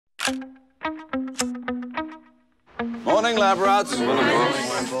Morning, lab rats.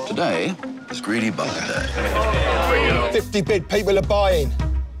 Today is Greedy Bucket Day. 50 bid people are buying.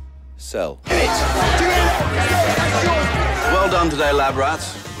 Sell. Well done today, lab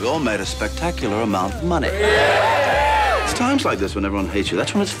rats. We all made a spectacular amount of money. It's times like this when everyone hates you.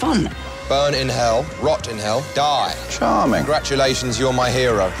 That's when it's fun. Burn in hell, rot in hell, die. Charming. Congratulations, you're my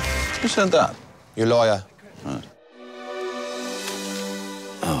hero. Who said that? Your lawyer. Right.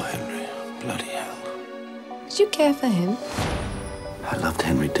 Oh, Henry. Bloody hell. Did you care for him? I loved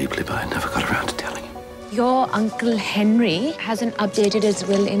Henry deeply, but I never got around to telling him. Your Uncle Henry hasn't updated his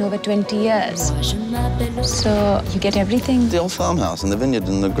will in over 20 years. So you get everything. The old farmhouse and the vineyard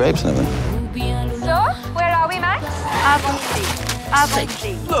and the grapes and everything. So, where are we, Max?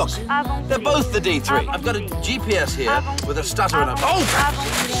 Avonji. Look, they're both the D3. I've got a GPS here with a stutter and a... Oh!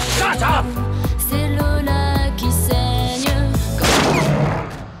 Shut up!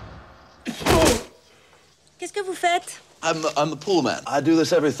 Qu'est-ce que vous faites? I'm the pool man. I do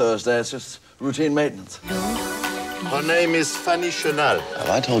this every Thursday. It's just routine maintenance. Her name is Fanny Chenal. Have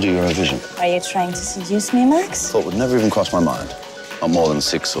I told you you're a vision? Are you trying to seduce me, Max? Thought would never even cross my mind. Not more than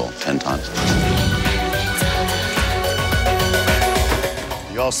 6 or 10 times.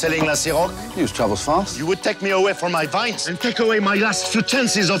 You're selling La Ciroc? News travels fast. You would take me away from my vines and take away my last few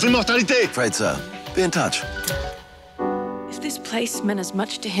chances of immortality. Afraid so. Be in touch. If this place meant as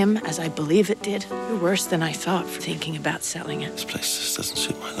much to him as I believe it did, you're worse than I thought for thinking about selling it. This place just doesn't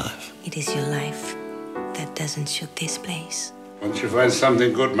suit my life. It is your life that doesn't suit this place. Once you find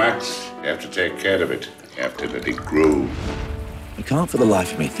something good, Max, you have to take care of it. You have to let it grow. I can't for the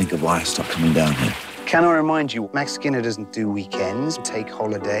life of me think of why I stopped coming down here. Can I remind you, Max Skinner doesn't do weekends, take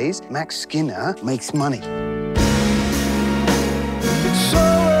holidays. Max Skinner makes money.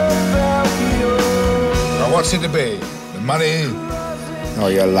 Now, what's it to be? The money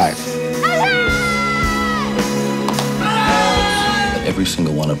or your life? Every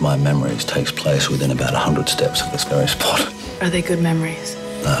single one of my memories takes place within about 100 steps of this very spot. Are they good memories?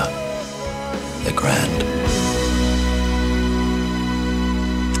 No, they're grand.